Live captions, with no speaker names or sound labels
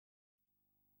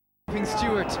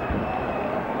Stewart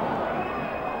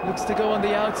looks to go on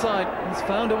the outside. He's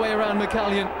found a way around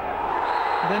McCallion.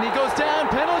 And then he goes down,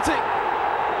 penalty.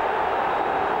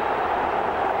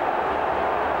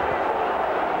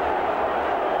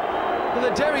 Well,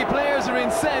 the Derry players are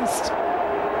incensed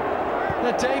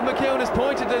that Dave McKeown has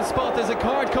pointed to the spot. There's a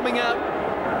card coming out.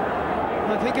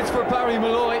 I think it's for Barry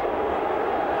Malloy.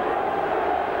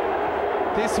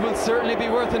 This will certainly be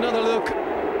worth another look.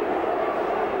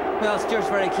 Well, Stuart's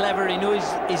very clever. He knows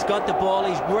he's got the ball.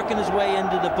 He's working his way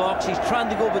into the box. He's trying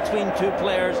to go between two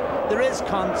players. There is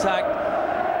contact.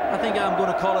 I think I'm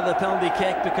going to call it a penalty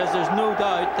kick because there's no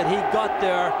doubt that he got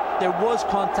there. There was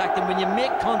contact, and when you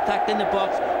make contact in the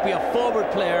box, be a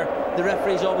forward player, the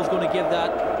referee's always going to give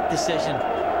that decision.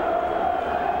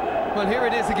 Well, here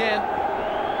it is again.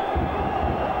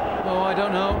 Oh, I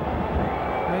don't know.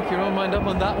 Make your own mind up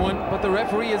on that one. But the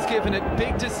referee has given it.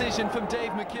 Big decision from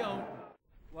Dave McKeown.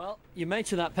 Well, you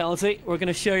mentioned that penalty. We're going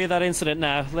to show you that incident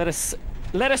now. Let us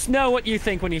know what you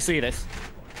think when you see this.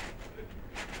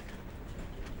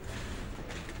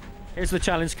 Here's the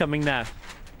challenge coming now.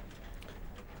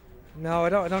 No, I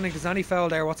don't think there's any foul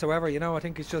there whatsoever. You know, I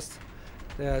think it's just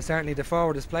certainly the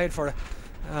forward has played for it,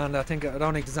 and I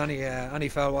don't think there's any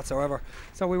foul whatsoever.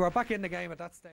 So we were back in the game at that stage.